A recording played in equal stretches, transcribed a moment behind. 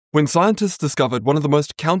When scientists discovered one of the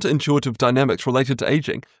most counterintuitive dynamics related to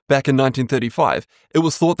aging back in 1935, it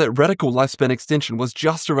was thought that radical lifespan extension was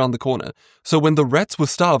just around the corner. So when the rats were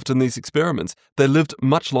starved in these experiments, they lived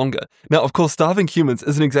much longer. Now, of course, starving humans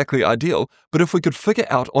isn't exactly ideal, but if we could figure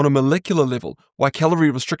out on a molecular level why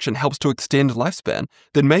calorie restriction helps to extend lifespan,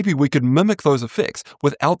 then maybe we could mimic those effects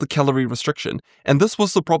without the calorie restriction. And this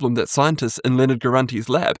was the problem that scientists in Leonard Garanti's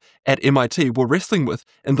lab at MIT were wrestling with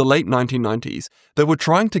in the late 1990s. They were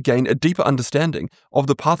trying to gain a deeper understanding of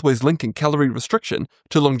the pathways linking calorie restriction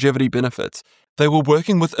to longevity benefits. They were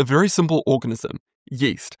working with a very simple organism,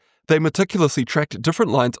 yeast. They meticulously tracked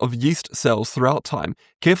different lines of yeast cells throughout time,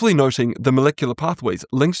 carefully noting the molecular pathways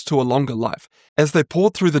linked to a longer life. As they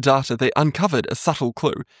poured through the data, they uncovered a subtle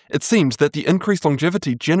clue. It seemed that the increased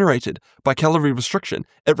longevity generated by calorie restriction,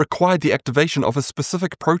 it required the activation of a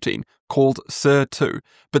specific protein called SIR2,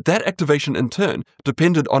 but that activation in turn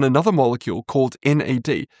depended on another molecule called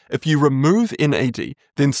NAD. If you remove NAD,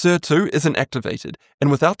 then SIR2 isn't activated,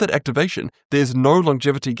 and without that activation, there's no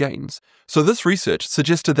longevity gains. So this research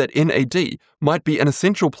suggested that NAD might be an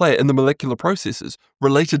essential player in the molecular processes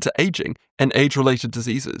related to aging and age-related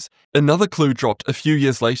diseases. Another clue dropped a few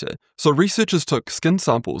years later. So researchers took skin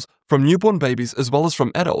samples from newborn babies as well as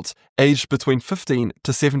from adults aged between 15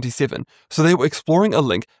 to 77. So they were exploring a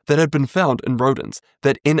link that had been found in rodents,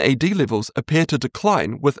 that NAD levels appear to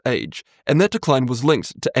decline with age, and that decline was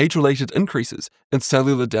linked to age-related increases in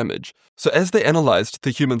cellular damage. So as they analyzed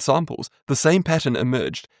the human samples, the same pattern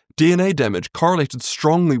emerged. DNA damage correlated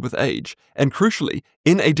strongly with age, and crucially,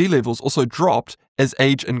 NAD levels also dropped as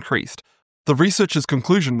age increased. The researchers'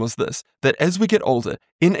 conclusion was this, that as we get older,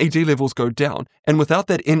 NAD levels go down, and without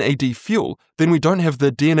that NAD fuel, then we don't have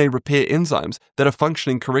the DNA repair enzymes that are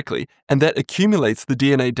functioning correctly, and that accumulates the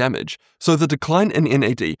DNA damage. So the decline in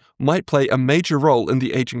NAD might play a major role in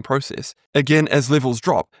the aging process. Again, as levels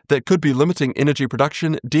drop, that could be limiting energy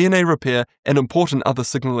production, DNA repair, and important other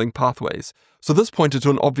signaling pathways. So this pointed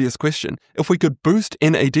to an obvious question. If we could boost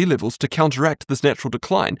NAD levels to counteract this natural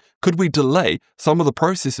decline, could we delay some of the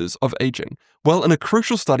processes of aging? Well, in a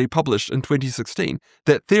crucial study published in 2016,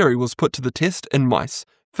 that theory was put to the test in mice.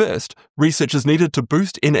 First, researchers needed to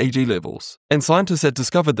boost NAD levels, and scientists had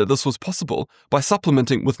discovered that this was possible by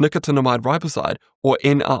supplementing with nicotinamide riboside, or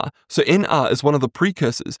NR. So NR is one of the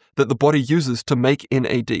precursors that the body uses to make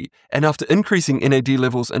NAD, and after increasing NAD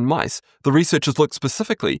levels in mice, the researchers looked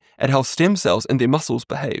specifically at how stem cells in their muscles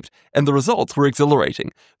behaved, and the results were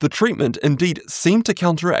exhilarating. The treatment indeed seemed to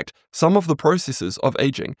counteract some of the processes of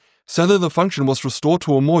aging. Cellular function was restored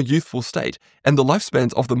to a more youthful state, and the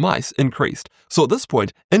lifespans of the mice increased. So at this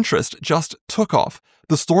point, interest just took off.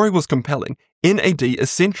 The story was compelling. NAD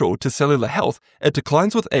is central to cellular health. It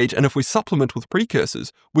declines with age, and if we supplement with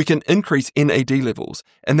precursors, we can increase NAD levels.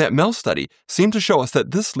 And that mouse study seemed to show us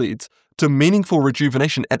that this leads to meaningful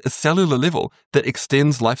rejuvenation at a cellular level that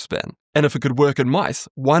extends lifespan. And if it could work in mice,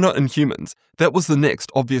 why not in humans? That was the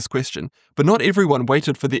next obvious question. But not everyone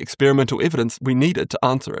waited for the experimental evidence we needed to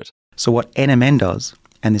answer it. So what NMN does,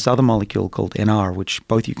 and this other molecule called NR, which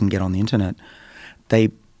both you can get on the internet, they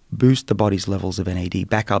boost the body's levels of NAD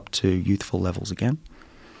back up to youthful levels again.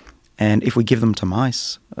 And if we give them to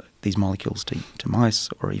mice, these molecules to mice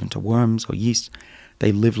or even to worms or yeast,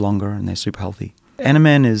 they live longer and they're super healthy.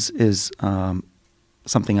 NMN is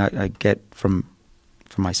something I get from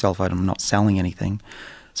myself. I'm not selling anything.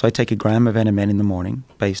 So I take a gram of NMN in the morning.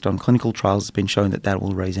 Based on clinical trials, it's been shown that that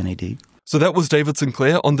will raise NAD. So that was David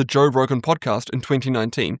Sinclair on the Joe Rogan podcast in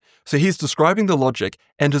 2019. So he's describing the logic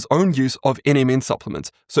and his own use of NMN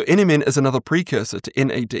supplements. So NMN is another precursor to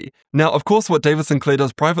NAD. Now, of course, what David Sinclair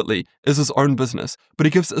does privately is his own business, but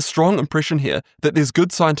he gives a strong impression here that there's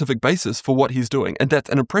good scientific basis for what he's doing, and that's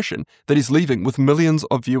an impression that he's leaving with millions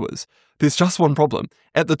of viewers. There's just one problem.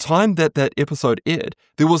 At the time that episode aired,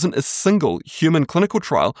 there wasn't a single human clinical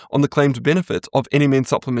trial on the claimed benefits of NMN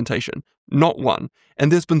supplementation. Not one. And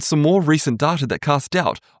there's been some more recent data that cast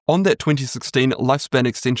doubt on that 2016 lifespan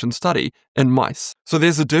extension study in mice. So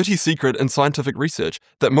there's a dirty secret in scientific research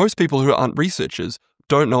that most people who aren't researchers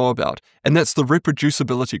don't know about, and that's the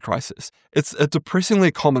reproducibility crisis. It's a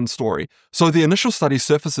depressingly common story. So the initial study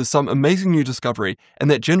surfaces some amazing new discovery,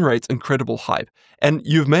 and that generates incredible hype. And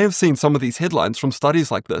you may have seen some of these headlines from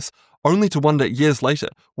studies like this, only to wonder years later,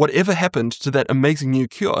 whatever happened to that amazing new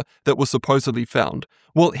cure that was supposedly found?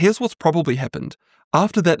 Well, here's what's probably happened.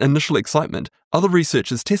 After that initial excitement, other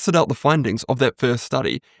researchers tested out the findings of that first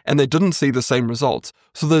study, and they didn't see the same results.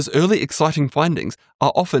 So those early exciting findings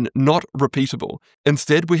are often not repeatable.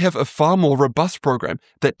 Instead, we have a far more robust program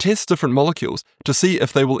that tests different molecules to see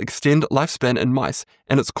if they will extend lifespan in mice,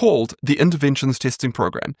 and it's called the Interventions Testing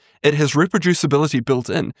Program. It has reproducibility built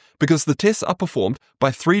in because the tests are performed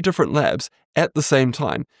by 3 different labs at the same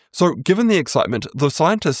time. So given the excitement, the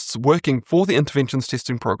scientists working for the Interventions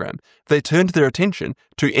Testing Program, they turned their attention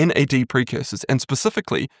to NAD precursors, and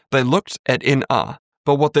specifically, they looked at NR.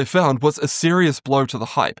 But what they found was a serious blow to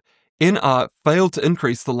the hype. NR failed to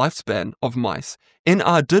increase the lifespan of mice.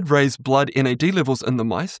 NR did raise blood NAD levels in the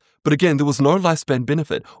mice, but again, there was no lifespan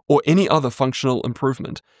benefit or any other functional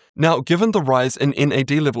improvement. Now, given the rise in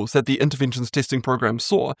NAD levels that the Interventions Testing Program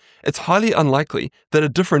saw, it's highly unlikely that a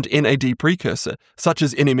different NAD precursor, such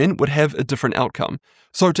as NMN, would have a different outcome.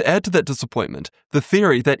 So to add to that disappointment, the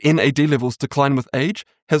theory that NAD levels decline with age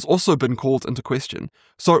has also been called into question.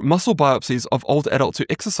 So muscle biopsies of older adults who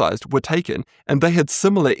exercised were taken, and they had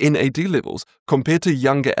similar NAD levels compared to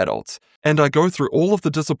younger adults. And I go through all of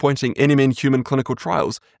the disappointing NMN human clinical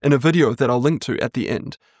trials in a video that I'll link to at the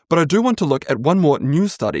end. But I do want to look at one more new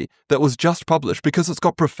study that was just published because it's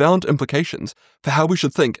got profound implications for how we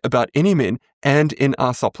should think about NMN and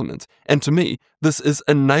NR supplements. And to me, this is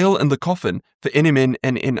a nail in the coffin for NMN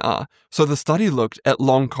and NR. So the study looked at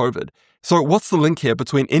long COVID. So what's the link here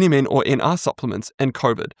between NMN or NR supplements and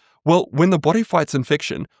COVID? Well, when the body fights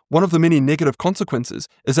infection, one of the many negative consequences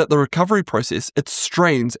is that the recovery process, it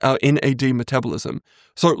strains our NAD metabolism.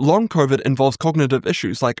 So long COVID involves cognitive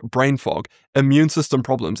issues like brain fog, immune system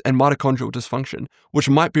problems, and mitochondrial dysfunction, which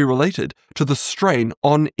might be related to the strain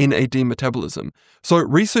on NAD metabolism. So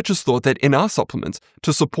researchers thought that NR supplements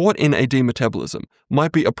to support NAD metabolism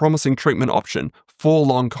might be a promising treatment option for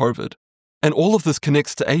long COVID. And all of this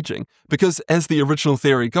connects to aging, because as the original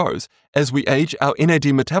theory goes, as we age, our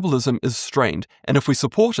NAD metabolism is strained, and if we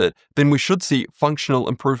support it, then we should see functional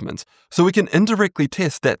improvements. So we can indirectly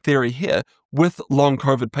test that theory here with long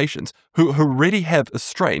COVID patients who already have a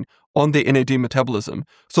strain on their NAD metabolism.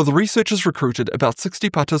 So the researchers recruited about 60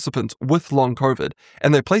 participants with long COVID,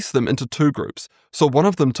 and they placed them into 2 groups. So one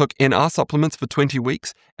of them took NR supplements for 20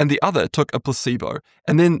 weeks, and the other took a placebo.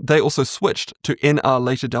 And then they also switched to NR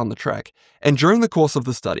later down the track. And during the course of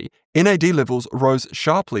the study, NAD levels rose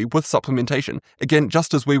sharply with supplementation, again,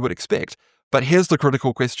 just as we would expect. But here's the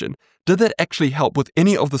critical question. Did that actually help with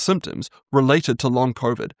any of the symptoms related to long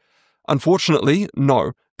COVID? Unfortunately,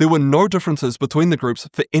 no. There were no differences between the groups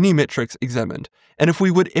for any metrics examined. And if we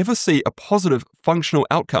would ever see a positive functional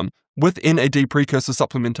outcome with NAD precursor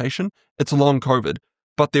supplementation, it's long COVID.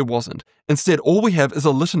 But there wasn't. Instead, all we have is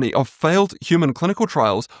a litany of failed human clinical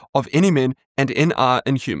trials of NMN and NR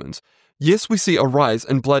in humans. Yes, we see a rise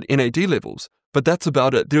in blood NAD levels, but that's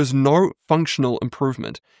about it. There's no functional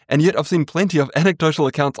improvement. And yet I've seen plenty of anecdotal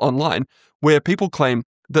accounts online where people claim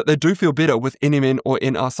that they do feel better with NMN or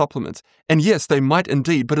NR supplements. And yes, they might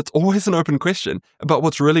indeed, but it's always an open question about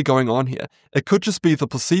what's really going on here. It could just be the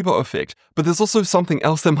placebo effect, but there's also something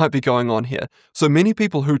else that might be going on here. So many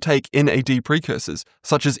people who take NAD precursors,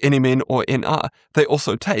 such as NMN or NR, they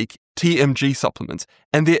also take TMG supplements,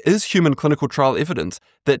 and there is human clinical trial evidence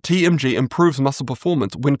that TMG improves muscle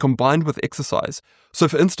performance when combined with exercise. So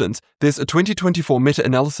for instance, there's a 2024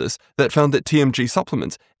 meta-analysis that found that TMG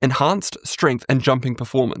supplements enhanced strength and jumping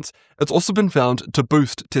performance. It's also been found to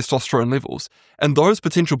boost testosterone levels, and those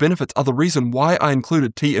potential benefits are the reason why I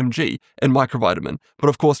included TMG in microvitamin. But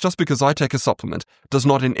of course, just because I take a supplement does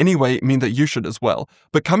not in any way mean that you should as well.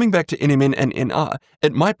 But coming back to NMN and NR,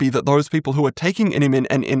 it might be that those people who are taking NMN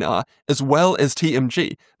and NR as well as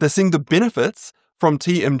TMG, they're seeing the benefits from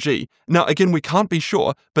TMG. Now, again, we can't be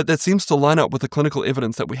sure, but that seems to line up with the clinical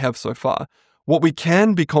evidence that we have so far. What we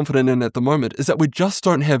can be confident in at the moment is that we just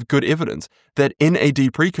don't have good evidence that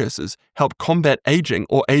NAD precursors help combat aging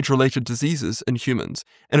or age-related diseases in humans.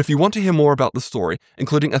 And if you want to hear more about the story,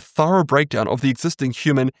 including a thorough breakdown of the existing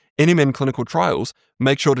human NMN clinical trials,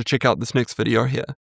 make sure to check out this next video here.